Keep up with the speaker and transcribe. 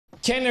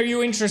Ken, are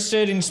you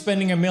interested in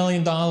spending $1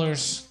 million?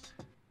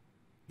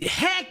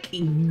 Heck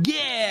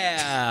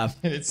yeah!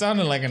 It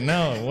sounded like a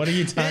no. What are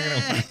you talking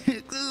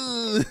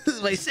about?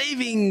 My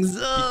savings.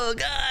 Oh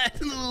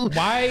God.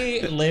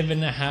 Why live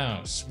in a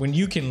house when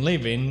you can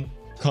live in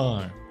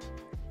car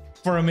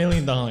for $1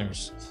 million?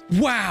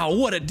 Wow,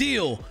 what a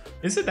deal!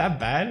 Is it that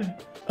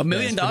bad? $1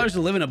 million to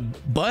live in a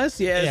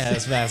bus? Yes. Yeah,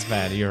 that's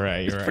bad. You're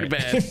right. You're right. Pretty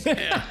bad.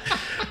 Yeah.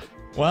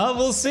 Well,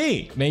 we'll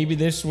see. Maybe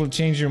this will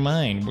change your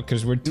mind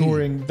because we're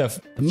touring the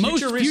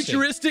Most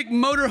futuristic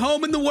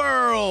motorhome in the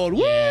world.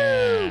 Woo!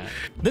 Yeah.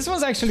 This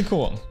one's actually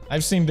cool.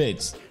 I've seen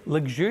bids.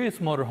 Luxurious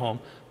motorhome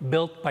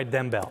built by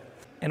Dembel.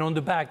 And on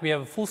the back, we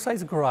have a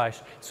full-size garage,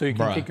 so you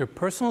can take your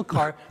personal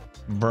car.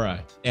 Bruh,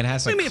 it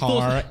has a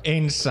car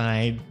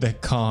inside the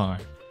car.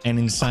 And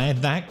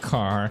inside that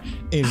car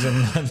is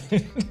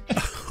another.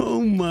 Oh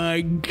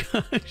my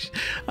gosh.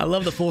 I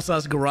love the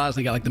full-size garage.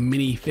 They got like the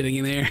mini fitting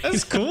in there.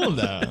 That's cool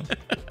though.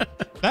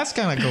 That's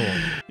kind of cool.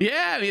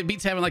 Yeah, I mean, it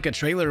beats having like a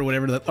trailer or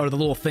whatever, or the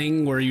little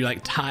thing where you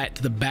like tie it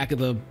to the back of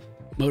the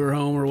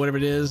motorhome or whatever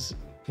it is.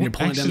 And you're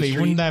pulling down the street.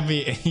 Wouldn't that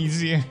be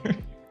easier?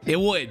 It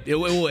would. It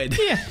would.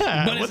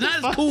 Yeah. But it's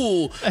not as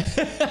cool.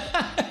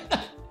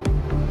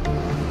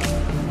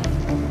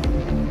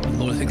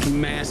 Lord, this thing's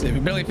massive.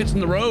 It barely fits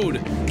in the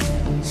road.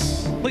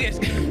 Look at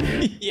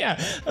it. Yeah,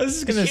 I was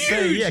just gonna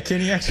say, yeah,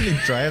 can you actually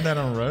drive that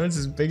on roads?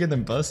 It's bigger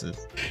than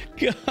buses.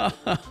 God.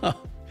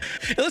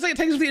 It looks like it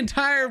takes up the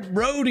entire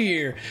road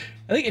here.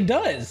 I think it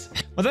does.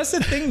 Well, that's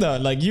the thing though.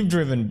 Like, you've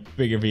driven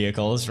bigger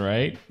vehicles,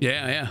 right?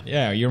 Yeah.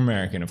 Yeah, you're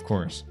American, of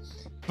course.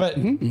 But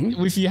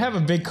if you have a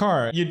big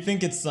car, you'd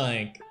think it's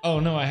like, oh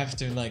no, I have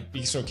to like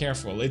be so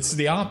careful. It's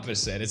the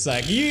opposite. It's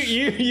like,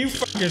 you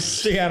fuckers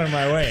stay out of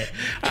my way.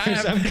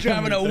 I'm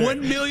driving a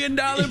 $1 million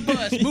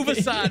bus. Move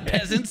aside,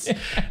 peasants.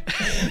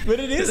 But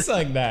it is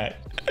like that.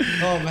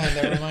 Oh man,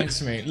 that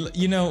reminds me.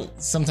 You know,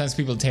 sometimes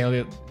people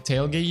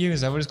tailgate you.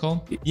 Is that what it's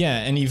called? Yeah,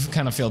 and you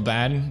kind of feel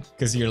bad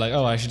because you're like,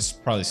 oh, I should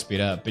probably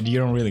speed up, but you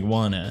don't really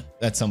wanna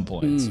at some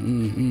points,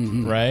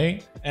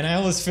 right? And I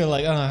always feel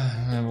like, all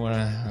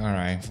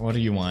right, what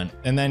do you want?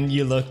 And then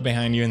you look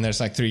behind you and there's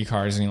like 3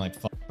 cars and you're like,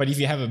 fuck. But if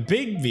you have a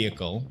big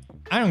vehicle,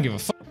 I don't give a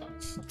fuck.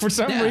 For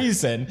some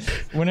reason,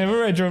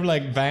 whenever I drove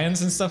like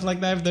vans and stuff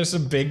like that, if there's a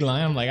big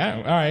line, I'm like,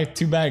 all right,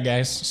 too bad,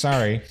 guys.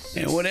 Sorry.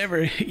 Yeah,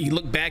 whatever. You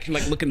look back and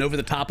like looking over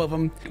the top of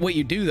them. What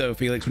you do though,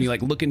 Felix, when you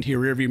like look into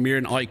your rearview mirror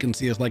and all you can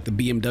see is like the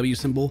BMW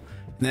symbol,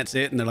 and that's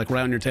it, and they're like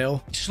right on your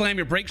tail. Slam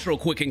your brakes real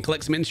quick and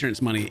collect some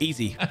insurance money.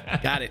 Easy.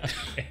 Got it.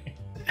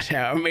 That's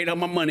how I made all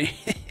my money.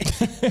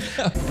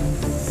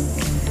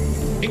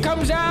 It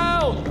comes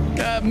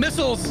out!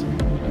 Missiles!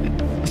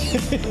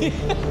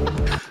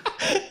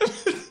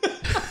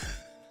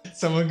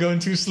 Someone going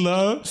too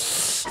slow?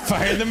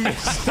 Fire the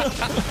missile.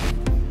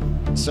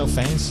 So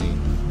fancy.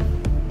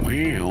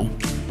 Wow.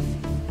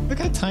 Look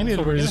how tiny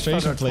the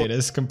registration plate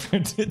is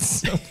compared to it's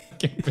so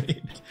fucking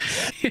big.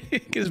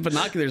 Get his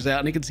binoculars out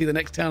and he can see the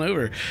next town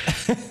over.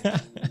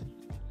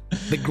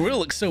 The grill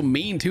looks so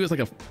mean too. It's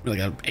like a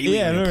alien,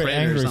 yeah, very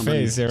angry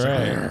face. You're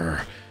right.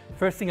 Argh.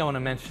 First thing I want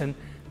to mention,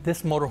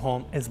 this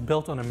motorhome is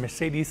built on a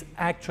Mercedes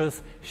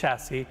Actros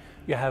chassis.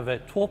 You have a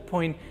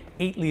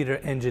 12.8 liter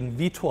engine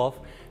V12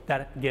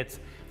 that gets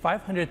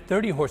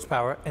 530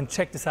 horsepower, and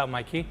check this out,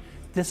 Mikey.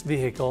 This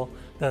vehicle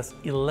does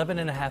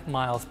 11.5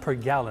 miles per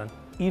gallon,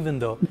 even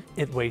though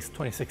it weighs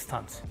 26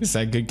 tons. Is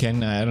that good,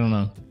 Ken? I don't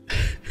know.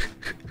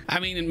 I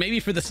mean, maybe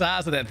for the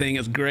size of that thing,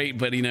 it's great,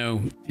 but you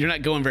know, you're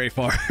not going very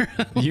far.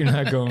 You're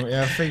not going.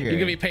 Yeah, I figure. You're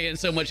gonna be paying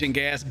so much in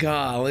gas.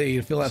 Golly,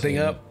 you fill that thing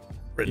up.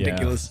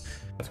 Ridiculous. Yeah.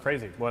 That's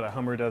crazy. What, a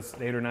Hummer does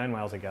 8 or 9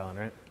 miles a gallon,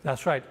 right?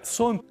 That's right.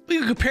 So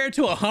you compare it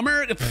to a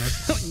Hummer,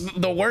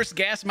 the worst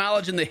gas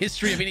mileage in the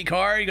history of any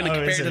car. You're gonna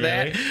compare it to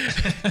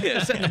that?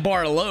 Yeah, setting the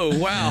bar low.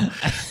 Wow.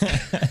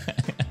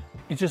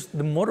 It's just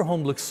the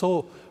motorhome looks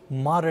so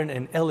modern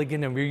and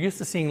elegant, and we're used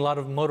to seeing a lot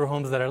of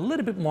motorhomes that are a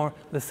little bit more,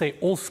 let's say,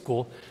 old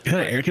school. Is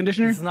that an air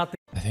conditioner? It's not.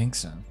 I think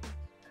so.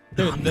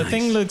 Dude, the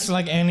thing looks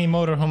like any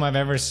motorhome I've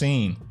ever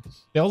seen.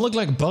 They all look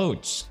like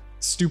boats.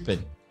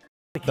 Stupid.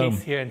 The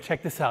case here, and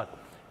check this out.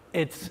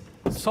 It's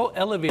so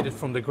elevated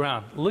from the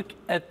ground. Look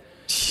at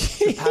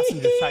the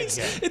passenger side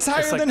here. It's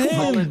higher than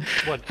him.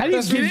 How do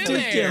you get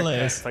in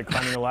there? It's like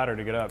climbing a ladder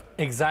to get up.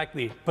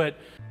 Exactly, but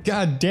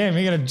God damn,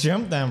 you gotta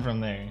jump down from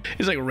there.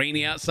 It's like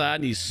rainy outside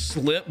and you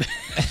slip.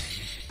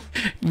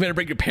 You better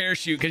bring your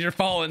parachute because you're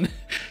falling.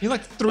 You're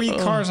like 3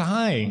 cars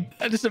high.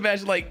 I just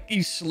imagine like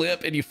you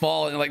slip and you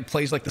fall and it like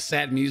plays like the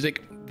sad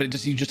music, but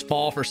you just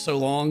fall for so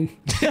long.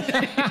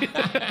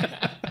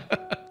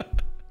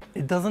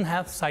 it doesn't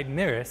have side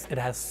mirrors, it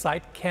has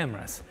side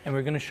cameras. And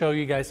we're gonna show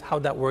you guys how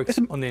that works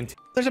on the interior.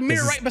 There's a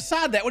mirror right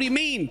beside that. What do you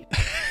mean?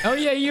 Oh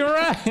yeah, you're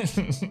right.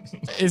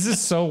 Is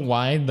this so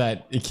wide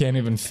that it can't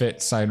even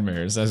fit side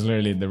mirrors? That's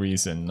literally the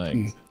reason. Like,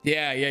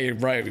 yeah, you're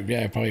right.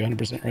 Yeah, probably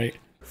 100% right.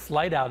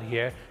 Slide out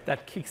here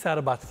that kicks out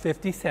about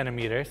 50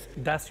 centimeters.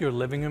 That's your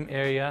living room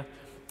area.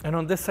 And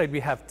on this side, we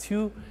have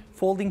 2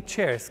 folding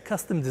chairs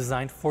custom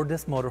designed for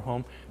this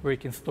motorhome where you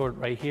can store it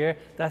right here.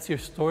 That's your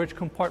storage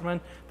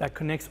compartment that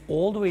connects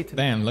all the way to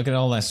Damn, look at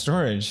all that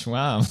storage.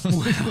 Wow. That's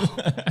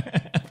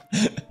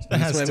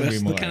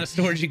the kind of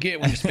storage you get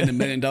when you spend $1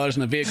 million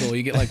on a vehicle.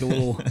 You get like a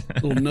little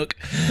nook.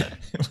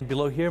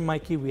 Below here,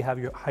 Mikey, we have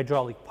your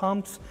hydraulic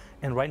pumps,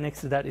 and right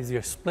next to that is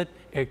your split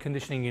air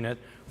conditioning unit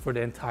for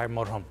the entire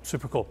motorhome.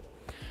 Super cool.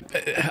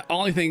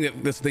 Only thing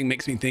that this thing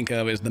makes me think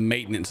of is the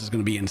maintenance is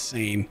going to be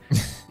insane.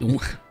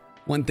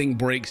 One thing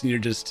breaks and you're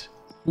just,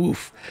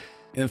 oof.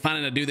 And then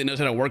finding a dude that knows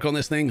how to work on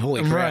this thing,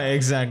 holy crap. Right,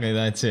 exactly,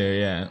 that too,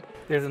 yeah.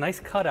 There's a nice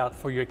cutout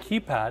for your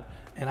keypad,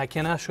 and I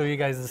cannot show you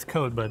guys this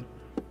code, but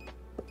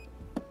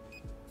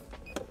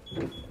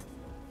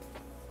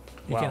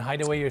you can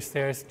hide away your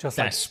stairs just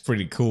like... That's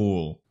pretty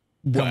cool.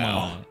 Come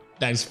on.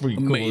 That's pretty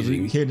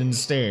Amazing. cool. Hidden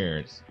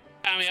stairs.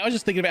 I mean, I was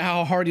just thinking about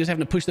how hard he was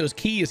having to push those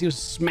keys. He was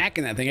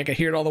smacking that thing. I could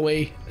hear it all the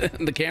way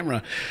in the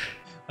camera.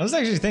 I was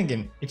actually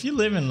thinking, if you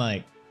live in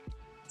like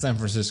San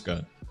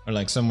Francisco or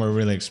like somewhere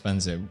really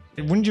expensive,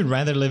 wouldn't you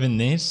rather live in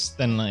this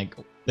than like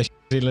the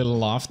shitty little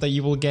loft that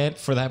you will get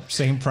for that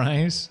same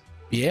price?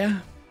 Yeah.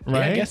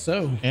 Right? Yeah, I guess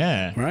so.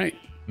 Yeah. Right.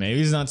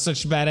 Maybe it's not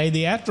such a bad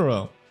idea after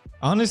all.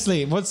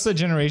 Honestly, what's the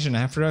generation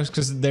after us?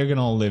 Because they're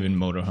gonna all live in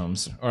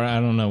motorhomes, or I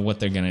don't know what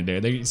they're gonna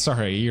do.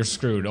 Sorry, you're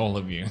screwed, all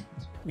of you.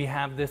 We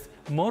have this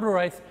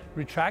motorized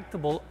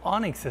retractable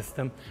awning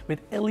system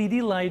with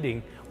LED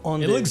lighting on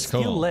the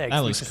steel legs,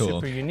 which is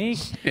super unique.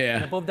 Yeah.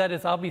 And above that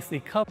is obviously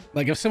covered.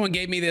 Like if someone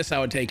gave me this, I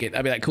would take it.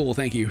 I'd be like, cool,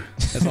 thank you.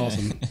 That's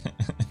awesome.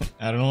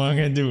 I don't know what I'm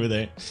gonna do with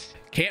it.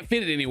 Can't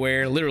fit it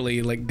anywhere,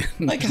 literally. Like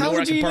how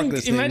would you even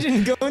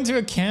imagine going to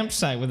a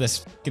campsite with this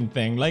fucking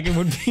thing? Like it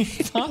would be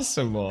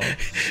impossible.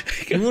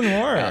 It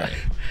wouldn't work.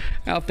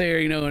 Out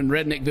there, you know, in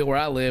Redneckville where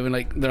I live, and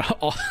like they're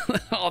all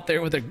out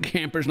there with their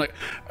campers, and like,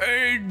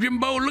 hey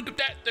Jimbo, look at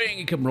that thing.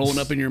 You come rolling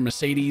up in your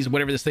Mercedes,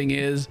 whatever this thing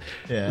is,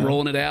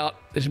 rolling it out.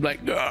 They should be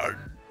like, God,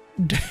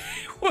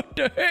 what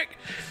the heck?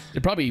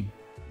 They'd probably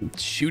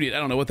shoot it. I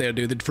don't know what they would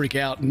do. They'd freak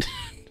out.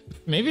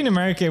 Maybe in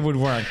America it would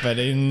work, but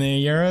in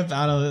Europe,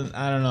 I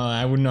don't know.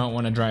 I would not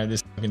want to drive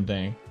this fucking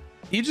thing.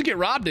 You just get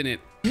robbed in it.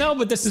 No,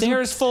 but the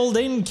stairs fold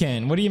in,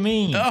 Ken. What do you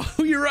mean? Oh,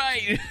 you're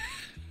right.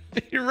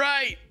 You're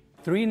right.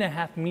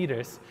 3.5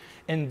 meters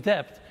in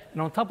depth,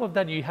 and on top of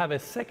that, you have a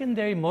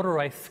secondary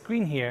motorized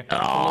screen here. To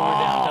lower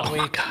down that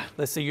way.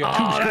 Let's say you're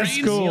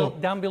that's cool.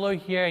 Down below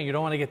here, and you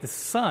don't want to get the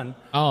sun.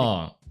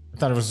 Oh, I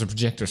thought it was a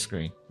projector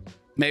screen.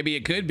 Maybe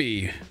it could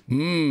be.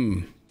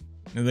 It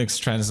looks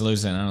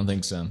translucent. I don't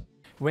think so.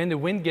 When the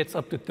wind gets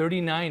up to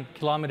 39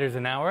 kilometers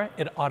an hour,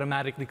 it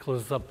automatically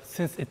closes up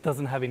since it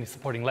doesn't have any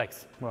supporting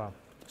legs. Wow.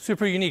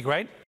 Super unique,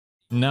 right?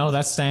 No,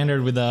 that's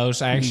standard with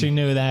those. I actually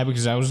knew that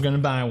because I was going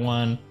to buy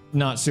one.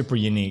 Not super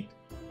unique.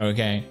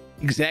 Okay.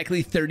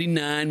 Exactly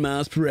 39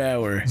 miles per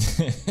hour.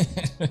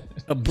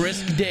 A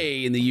brisk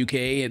day in the UK.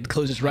 It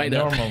closes right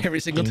up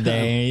every single time.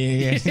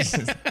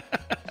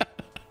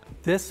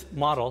 This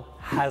model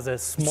has a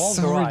small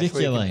garage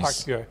where you can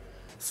park your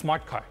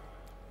smart car,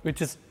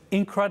 which is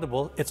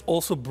incredible. It's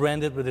also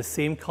branded with the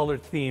same color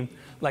theme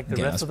like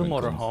the rest of the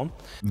motorhome.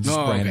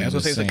 Oh, okay. I was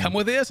gonna say, does it come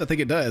with this? I think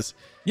it does.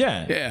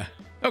 Yeah. Yeah.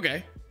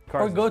 Okay.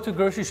 Or go to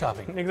grocery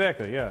shopping.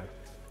 Exactly, yeah.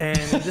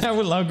 And I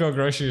would love go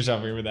grocery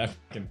shopping with that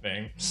fucking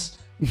thing.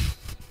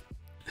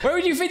 Where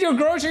would you fit your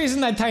groceries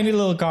in that tiny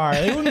little car?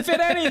 It wouldn't fit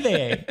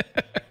anything.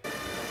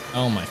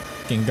 Oh my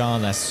fucking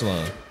God, that's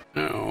slow.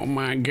 Oh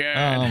my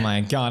God. Oh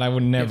my God, I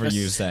would never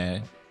use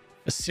that.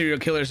 A serial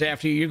killer's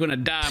after you. You're gonna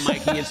die,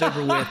 Mikey. It's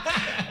over with.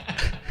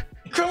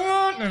 Come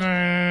on.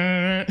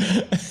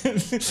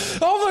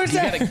 Almost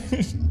there.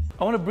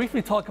 I want to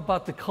briefly talk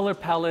about the color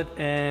palette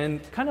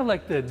and kind of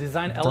like the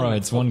design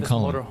elements of this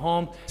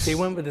motorhome. They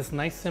went with this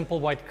nice simple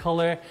white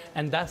color,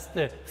 and that's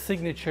the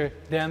signature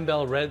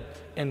Danbell red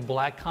and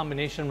black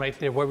combination right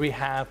there, where we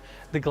have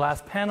the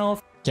glass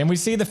panels. Can we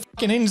see the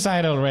fucking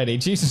inside already?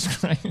 Jesus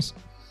Christ.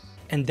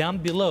 And down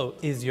below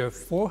is your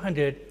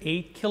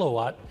 408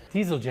 kilowatt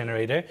diesel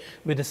generator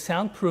with a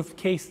soundproof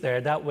case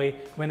there. That way,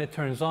 when it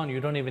turns on, you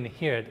don't even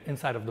hear it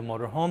inside of the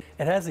motorhome.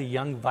 It has a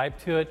young vibe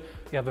to it.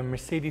 You have a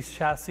Mercedes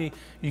chassis.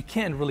 You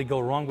can't really go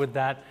wrong with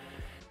that.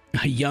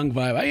 A young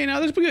vibe. You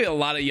know, there's probably a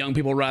lot of young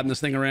people riding this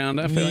thing around.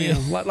 I feel, you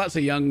know, lots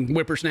of young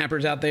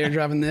whippersnappers out there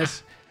driving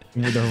this.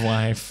 With their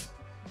wife.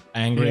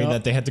 Angry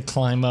that they had to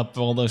climb up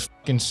all those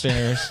fucking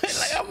stairs.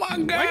 Like, oh my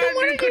God,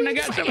 I couldn't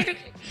have got something.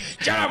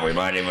 Shut up, we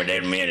bought it for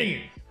that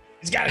minute.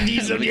 It's got a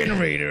diesel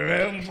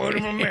generator, Vote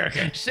of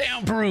America.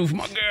 Soundproof,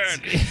 my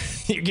God.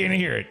 You can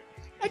hear it.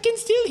 I can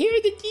still hear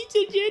the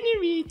diesel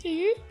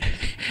generator.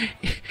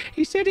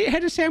 He said it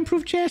had a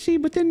soundproof chassis,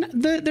 but then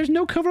there's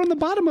no cover on the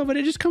bottom of it.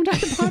 It just comes out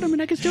the bottom,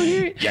 and I can still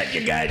hear it. Shut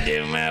your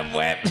goddamn mouth,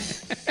 Web.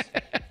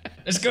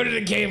 Let's go to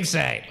the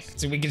campsite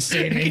so we can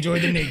stay and enjoy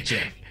the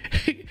nature.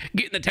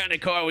 Get in the tiny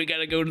car. We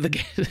gotta go to the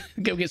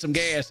go get some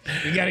gas.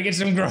 We gotta get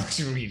some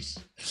groceries.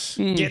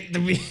 Get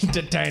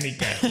the tiny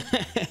car.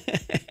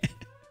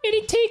 And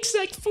it takes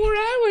like 4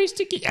 hours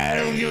to get. I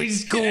don't know.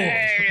 It's cool.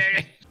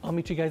 I'll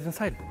meet you guys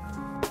inside.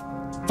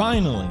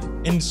 Finally,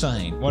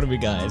 inside. What do we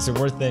got? Is it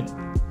worth it?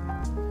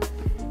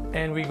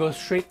 And we go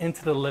straight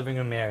into the living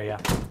room area.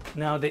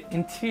 Now the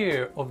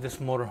interior of this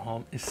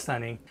motorhome is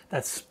stunning.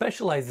 That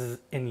specializes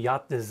in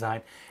yacht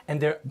design, and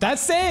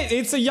That's it.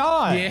 It's a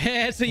yacht.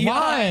 Yeah, it's a yacht.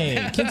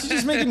 Why? Can't you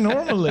just make it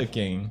normal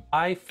looking?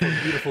 for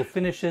beautiful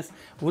finishes,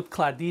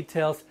 wood-clad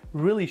details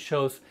really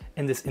shows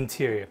in this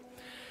interior.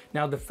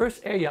 Now the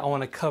first area I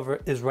want to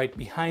cover is right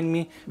behind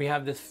me. We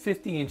have this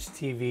 50-inch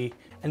TV,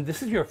 and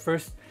this is your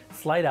first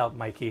slide out,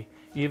 Mikey.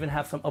 You even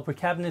have some upper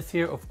cabinets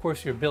here. Of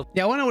course, you're built.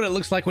 Yeah, I want to know what it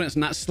looks like when it's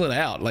not slid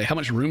out. Like, how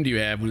much room do you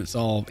have when it's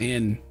all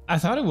in? I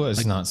thought it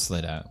was not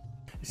slid out.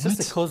 It's just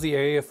a cozy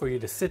area for you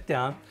to sit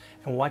down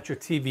and watch your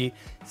TV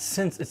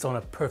since it's on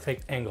a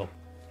perfect angle.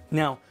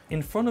 Now,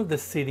 in front of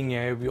this seating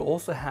area, we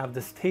also have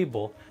this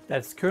table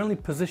that's currently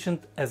positioned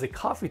as a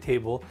coffee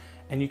table,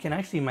 and you can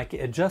actually make it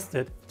adjust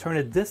it, turn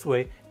it this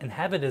way, and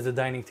have it as a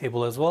dining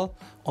table as well.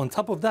 On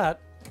top of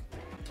that,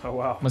 Oh,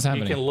 wow. What's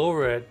happening? you can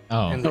lower it.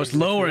 Oh. and No, it's there's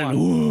lowering. one.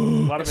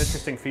 Ooh. A lot of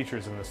interesting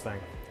features in this thing.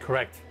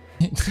 Correct.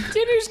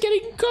 Dinner's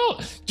getting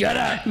cold. Shut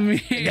up.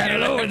 You gotta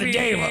lower the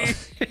table.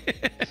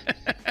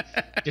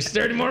 Just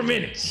 30 more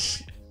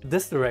minutes.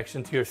 This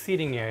direction to your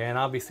seating area, and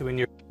obviously when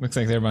you're Looks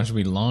like they're about to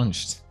be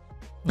launched.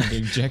 Like Go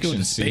ejection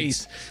to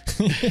seats.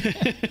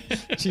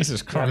 space.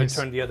 Jesus having Christ.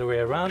 turned the other way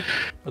around.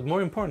 But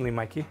more importantly,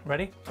 Mikey,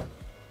 ready?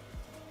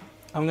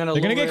 I'm gonna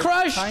They're gonna lower get it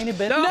crushed. tiny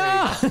bit.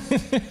 No.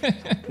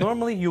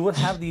 Normally, you would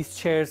have these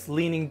chairs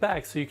leaning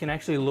back, so you can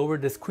actually lower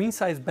this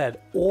queen-size bed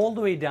all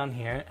the way down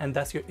here, and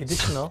that's your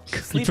additional You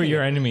sleeping put your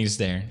area. enemies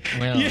there.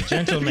 Well,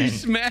 gentlemen, You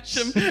smash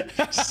them.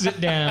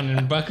 sit down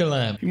and buckle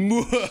up.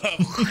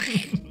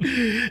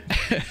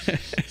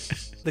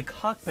 The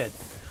cockpit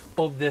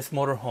of this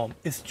motorhome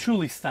is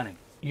truly stunning.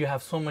 You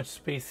have so much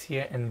space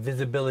here, and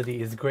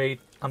visibility is great.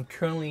 I'm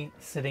currently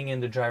sitting in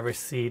the driver's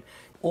seat.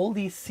 All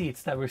these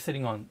seats that we're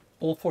sitting on,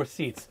 all 4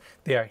 seats,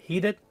 they are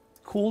heated,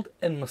 cooled,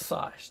 and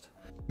massaged.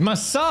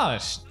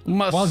 Massaged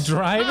while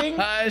driving?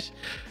 Gosh.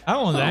 I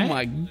want that. Oh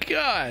my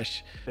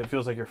gosh. It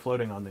feels like you're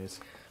floating on these.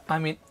 I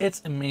mean,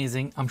 it's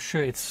amazing. I'm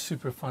sure it's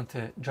super fun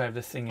to drive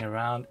this thing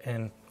around,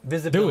 and Do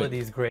visibility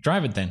it. is great.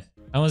 Drive it then.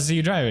 I want to see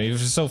you drive it. It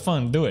was just so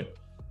fun. Do it.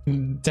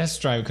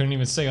 Test drive couldn't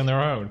even stay on the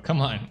road.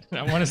 Come on.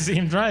 I want to see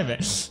him drive it.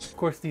 Of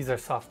course, these are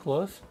soft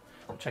close.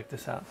 Check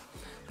this out.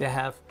 They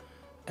have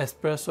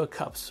espresso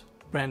cups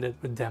branded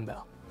with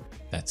Dembo.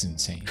 That's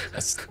insane.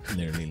 That's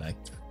literally like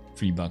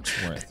 $3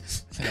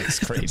 worth. That's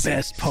crazy.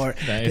 Best part.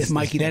 That is-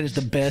 Mikey, that is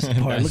the best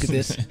part. Look at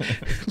this.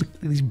 Look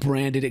at these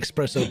branded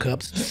espresso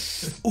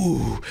cups.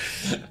 Ooh.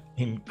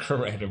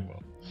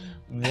 Incredible.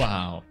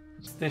 Wow.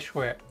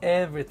 Dishware,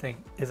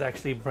 everything is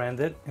actually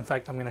branded. In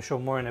fact, I'm going to show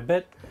more in a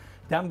bit.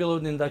 Down below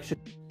the induction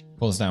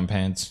Pulls down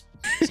pants.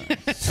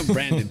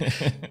 Branded.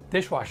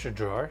 dishwasher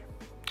drawer.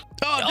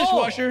 Oh,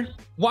 dishwasher.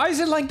 Why is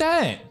it like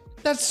that?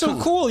 That's so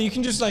cool. You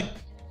can just like.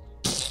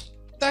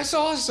 That's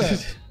awesome.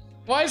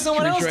 Why is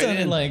someone Reach else right doing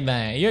it in. like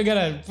that? You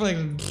gotta like.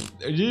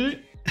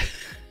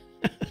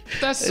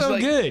 That's so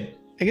like- good.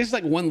 I guess it's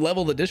like one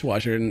level of the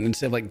dishwasher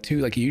instead of like 2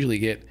 like you usually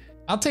get.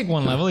 I'll take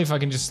one level if I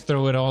can just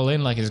throw it all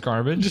in like it's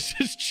garbage.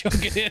 Just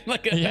chunk it in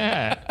like a.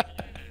 Yeah.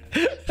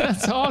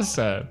 That's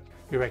awesome.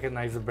 You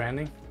recognize the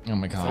branding? Oh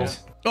my god.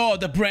 Oh,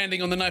 the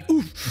branding on the knife.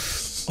 Ooh.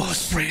 Oh,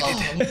 it's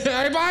branded.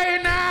 I buy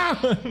it now.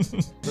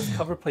 This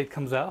cover plate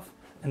comes off,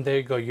 and there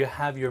you go. You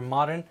have your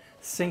modern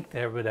sink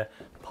there with a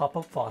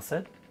pop-up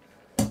faucet.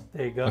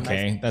 There you go.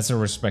 Okay, that's a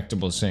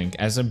respectable sink.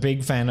 As a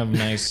big fan of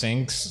nice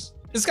sinks,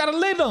 it's got a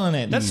lid on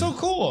it. That's so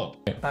cool.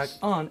 Nice back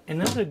on.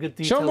 Another good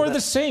detail. Show more that-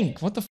 the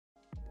sink. What the f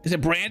Is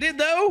it branded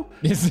though?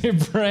 is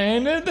it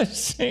branded? The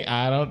sink?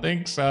 I don't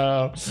think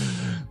so.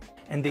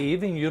 And they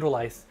even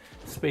utilize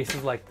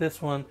spaces like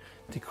this one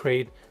to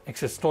create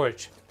extra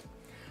storage.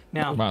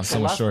 Now, Wow, the so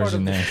much last storage part of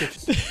in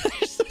this there.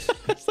 kitchen-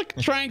 It's like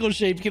a triangle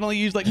shape. You can only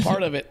use like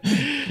part of it.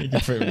 You can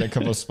put a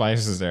couple of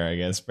spices there, I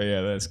guess. But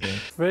yeah, that's good.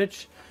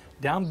 fridge.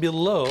 Down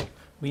below,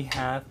 we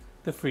have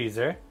the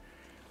freezer.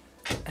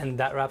 And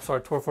that wraps our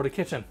tour for the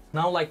kitchen.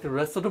 Now, like the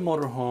rest of the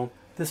motorhome,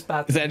 this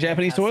bathroom Is that a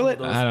Japanese has some of toilet?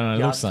 those I don't know, it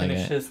yacht looks like it.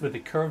 finishes with the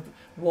curved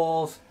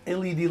walls,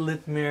 LED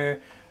lit mirror.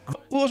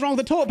 What's wrong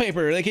with the toilet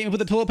paper? They can't even put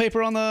the toilet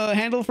paper on the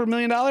handle for $1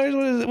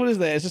 million? What is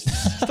that? It's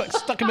just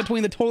stuck in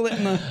between the toilet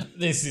and the.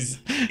 This is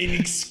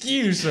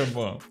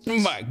inexcusable. Oh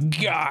my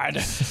God.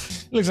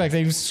 Looks like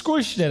they've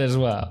squished it as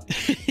well.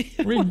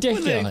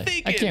 Ridiculous.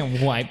 thinking? I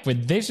can't wipe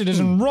with this. It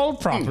doesn't roll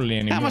properly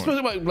anymore. How am I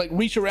supposed to like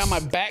reach around my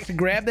back to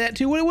grab that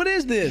too? What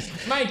is this?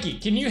 Mikey,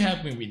 can you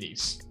help me with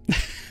this?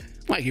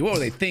 Mikey, what were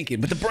they thinking?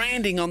 But the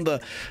branding on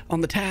the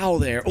towel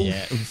there. Oof.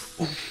 Yeah.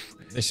 Oof.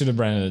 They should have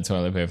branded the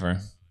toilet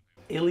paper.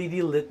 LED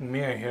lit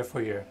mirror here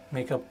for your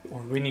makeup or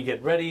when you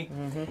get ready.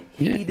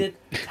 Heated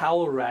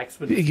towel racks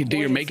with You can do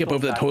your makeup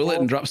over the toilet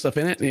and drop stuff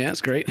in it. Yeah,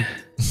 that's great.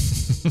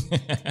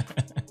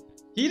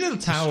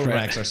 Heated towel Straight.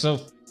 racks are so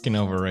fucking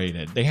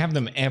overrated. They have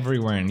them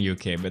everywhere in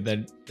UK, but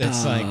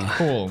that's like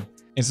cool.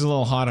 It's a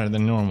little hotter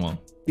than normal.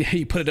 Yeah,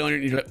 you put it on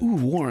and you're like, ooh,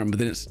 warm, but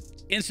then it's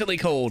instantly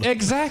cold.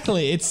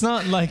 Exactly. It's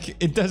not like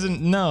it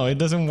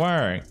doesn't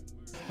work.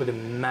 with a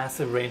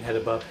massive rain head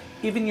above.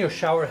 Even your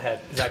shower head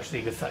is actually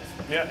a good size.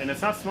 Yeah, and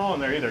it's not small in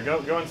there either.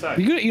 Go inside.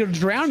 You're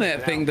drowning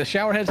that thing. The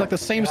shower head's like the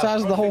same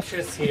size as the whole.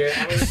 Pictures here. I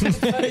mean, it's the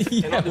same size.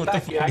 Yeah, And on the with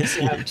back, the you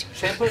actually have huge.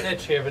 shampoo and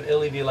edge here with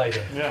LED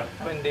lighting. Yeah.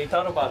 I mean, they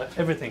thought about it,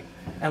 everything.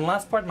 And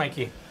last part,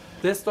 Mikey,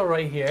 this door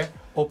right here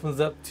opens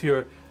up to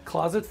your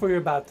closet for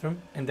your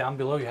bathroom, and down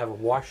below you have a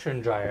washer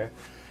and dryer,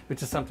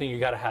 which is something you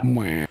gotta have.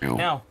 Wow.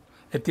 Now,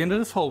 at the end of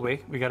this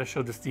hallway, we gotta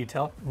show this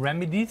detail.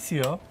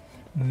 Remedicio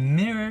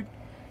mirrored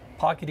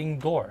pocketing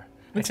door.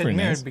 That's I said pretty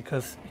mirrored nice.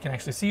 because you can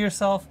actually see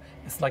yourself.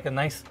 It's like a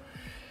nice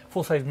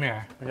full-size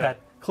mirror that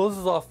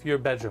closes off your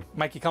bedroom.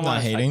 Mikey, come on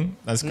Not inside. hating.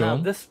 That's Now,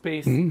 cool. this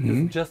space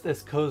is just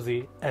as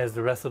cozy as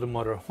the rest of the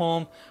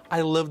motorhome.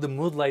 I love the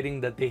mood lighting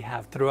that they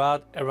have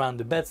throughout around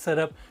the bed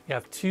setup. You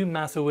have 2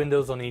 massive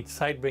windows on each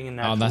side, bringing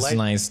natural that's light.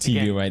 nice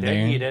TV Again, right they're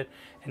there. heated.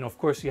 And of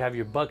course, you have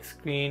your bug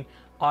screen,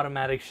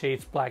 automatic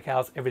shades, black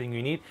house, everything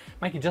you need.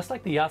 Mikey, just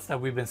like the yachts that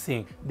we've been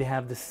seeing, they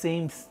have the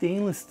same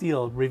stainless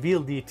steel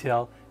reveal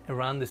detail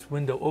around this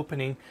window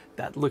opening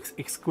that looks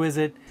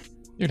exquisite.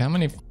 Dude, how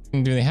many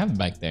do they have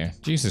back there?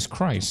 Jesus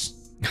Christ.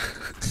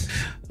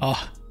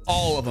 Oh,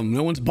 all of them.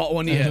 No one's bought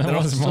one yet. No They're all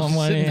one's still bought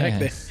one sitting yet.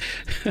 back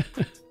there.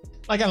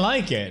 Like, I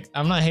like it.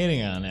 I'm not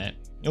hating on it.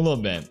 A little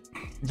bit.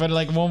 But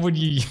like, what would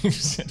you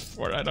use it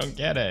for? I don't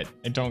get it.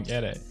 I don't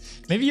get it.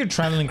 Maybe you're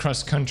traveling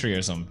cross country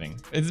or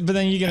something. But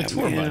then you get a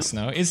tour Yeah. bus,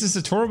 no? Is this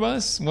a tour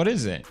bus? What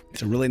is it?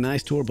 It's a really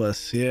nice tour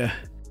bus. Yeah.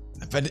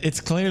 But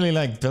it's clearly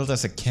like built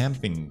as a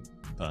camping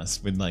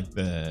bus with like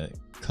the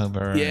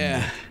cover.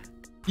 Yeah.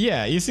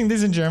 Yeah, using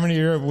this in Germany,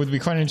 Europe would be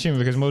quite interesting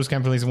because most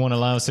companies won't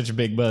allow such a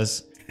big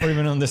bus or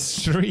even on the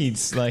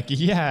streets. Like,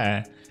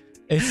 yeah,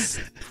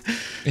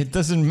 it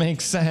doesn't make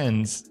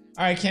sense.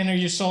 All right, Ken, are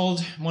you sold?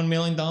 $1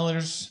 million?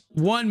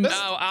 One.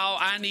 Oh,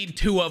 I need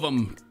 2 of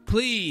them,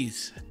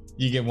 please.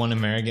 You get one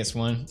and Mary gets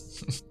one.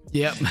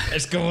 Yep.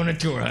 Let's go on a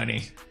tour,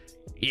 honey.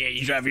 Yeah,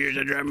 you drive yours,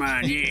 I drive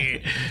mine. Yeah.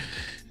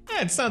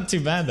 Yeah, it's not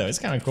too bad though. It's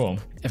kind of cool.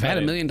 If I had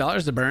 $1 million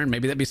to burn,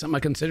 maybe that'd be something I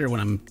consider when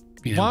I'm,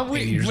 Why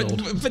 80 years would?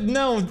 old. But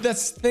no,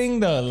 that's the thing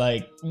though.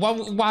 Like,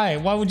 why?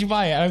 Why would you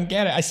buy it? I don't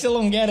get it. I still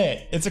don't get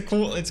it. It's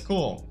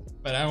cool,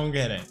 but I don't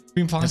get it. It's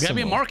impossible. There's gotta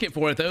be a market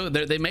for it though.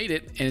 They made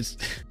it, and it's.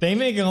 They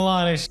make a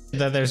lot of shit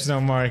that there's no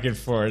market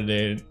for,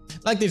 dude.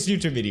 Like this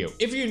YouTube video.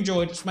 If you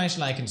enjoyed, smash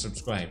like and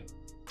subscribe.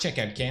 Check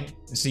out Ken.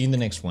 And see you in the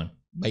next one.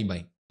 Bye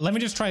bye. Let me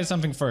just try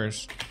something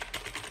first.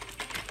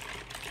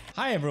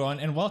 Hi everyone,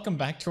 and welcome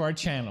back to our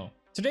channel.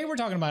 Today we're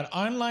talking about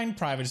online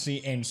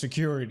privacy and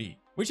security,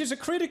 which is a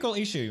critical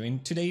issue in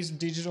today's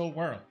digital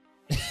world.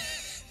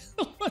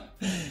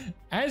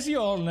 As you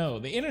all know,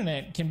 the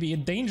internet can be a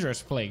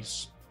dangerous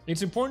place.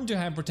 It's important to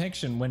have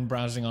protection when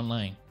browsing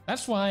online.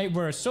 That's why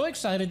we're so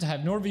excited to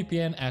have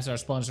NordVPN as our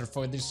sponsor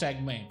for this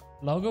segment.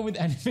 Logo with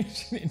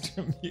animation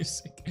intro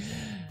music.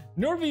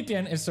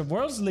 NordVPN is the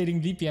world's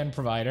leading VPN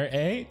provider,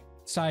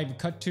 Side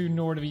cut to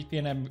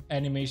NordVPN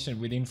animation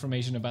with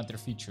information about their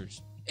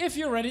features. If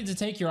you're ready to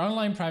take your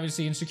online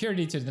privacy and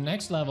security to the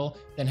next level,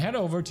 then head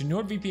over to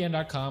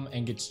nordvpn.com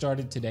and get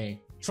started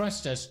today.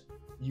 Trust us,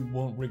 you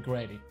won't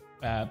regret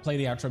it. Play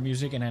the outro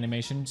music and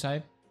animation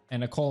side,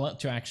 and a call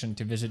to action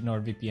to visit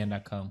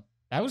nordvpn.com.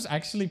 That was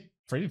actually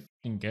pretty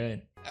fucking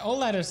good. All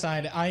that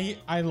aside,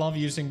 I love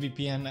using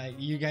VPN.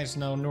 You guys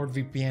know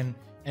NordVPN,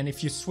 and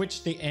if you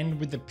switch the end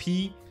with the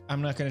P,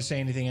 I'm not gonna say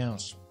anything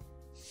else.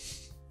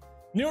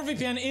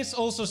 NordVPN is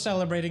also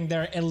celebrating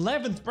their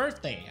 11th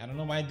birthday. I don't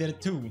know why I did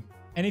it too.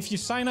 And if you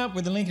sign up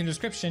with the link in the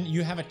description,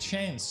 you have a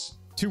chance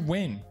to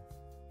win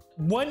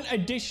 1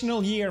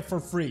 additional year for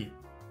free.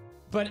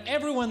 But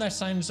everyone that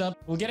signs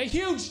up will get a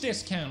huge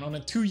discount on a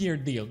 2-year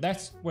deal.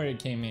 That's where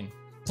it came in.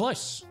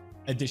 Plus,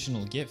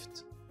 additional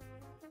gift.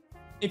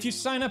 If you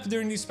sign up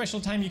during this special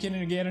time, you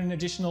can get an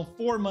additional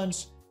 4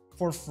 months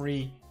for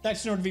free.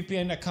 That's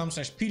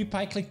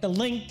nordvpn.com/pewdiepie. Click the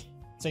link,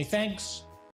 say thanks,